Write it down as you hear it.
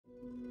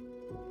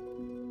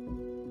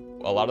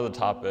A lot of the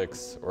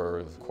topics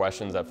or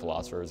questions that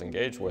philosophers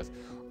engage with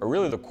are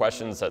really the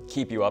questions that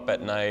keep you up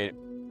at night.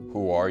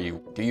 Who are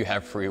you? Do you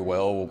have free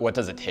will? What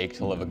does it take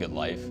to live a good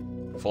life?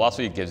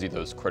 Philosophy gives you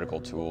those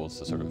critical tools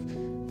to sort of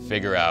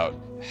figure out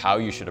how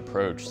you should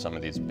approach some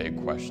of these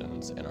big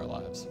questions in our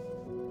lives.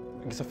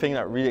 I guess the thing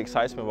that really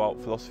excites me about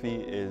philosophy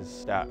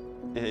is that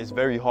it is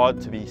very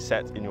hard to be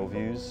set in your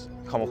views.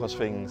 You come across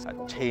things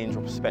that change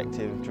your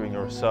perspective during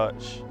your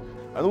research.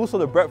 And also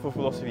the breadth of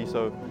philosophy,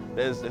 so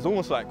there's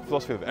almost like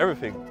philosophy of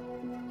everything.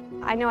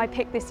 I know I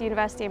picked this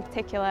university in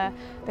particular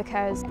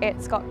because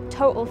it's got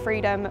total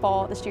freedom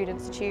for the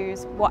students to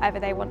choose whatever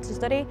they want to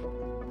study.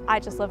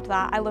 I just loved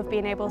that. I love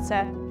being able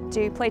to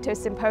do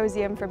Plato's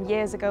Symposium from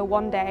years ago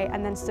one day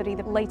and then study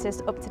the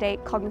latest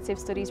up-to-date cognitive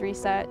studies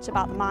research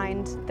about the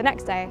mind the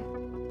next day.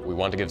 We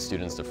want to give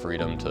students the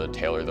freedom to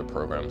tailor their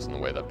programs in the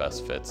way that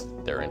best fits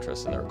their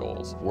interests and their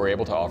goals. We're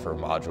able to offer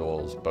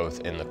modules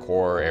both in the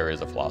core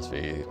areas of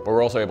philosophy, but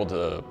we're also able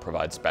to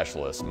provide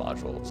specialist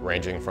modules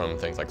ranging from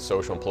things like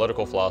social and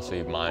political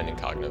philosophy, mind and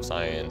cognitive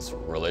science,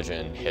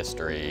 religion,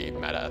 history,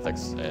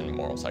 metaethics, and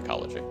moral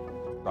psychology.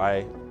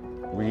 I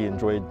really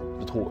enjoyed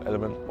the talk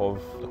element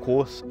of the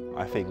course.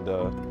 I think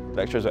the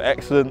lecturers are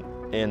excellent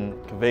in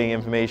conveying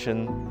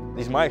information.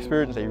 These are my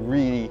experience, they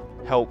really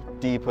help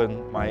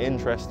deepen my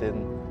interest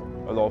in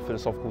a lot of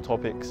philosophical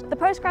topics. The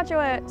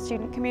postgraduate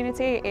student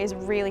community is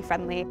really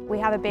friendly. We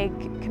have a big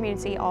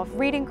community of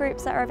reading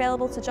groups that are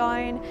available to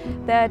join.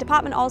 The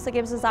department also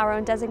gives us our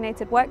own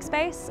designated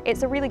workspace.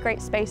 It's a really great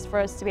space for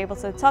us to be able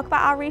to talk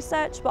about our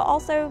research, but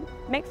also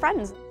make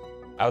friends.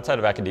 Outside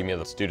of academia,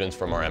 the students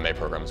from our MA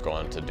programs go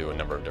on to do a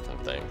number of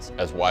different things,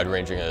 as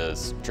wide-ranging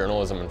as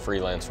journalism and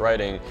freelance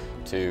writing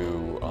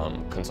to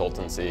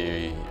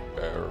consultancy,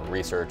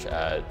 research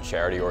at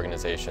charity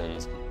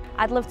organizations.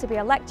 I'd love to be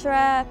a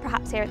lecturer,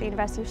 perhaps here at the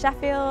University of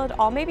Sheffield,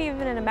 or maybe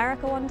even in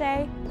America one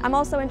day. I'm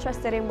also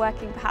interested in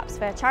working perhaps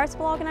for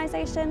charitable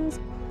organisations.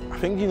 I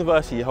think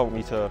university helped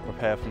me to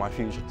prepare for my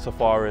future so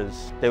far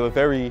as they were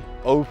very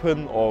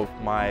open of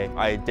my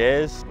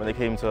ideas. When they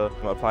came to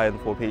applying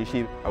for a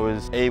PhD, I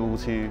was able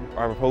to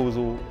write a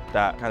proposal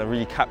that kind of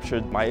really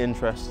captured my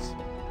interests.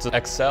 To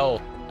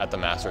excel at the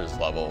master's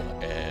level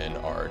in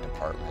our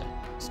department,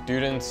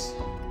 students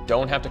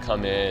don't have to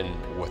come in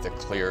with a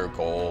clear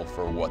goal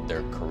for what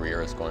their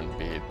career is going to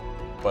be,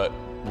 but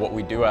what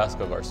we do ask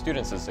of our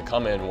students is to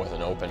come in with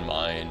an open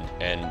mind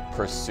and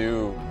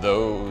pursue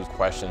those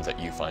questions that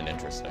you find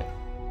interesting.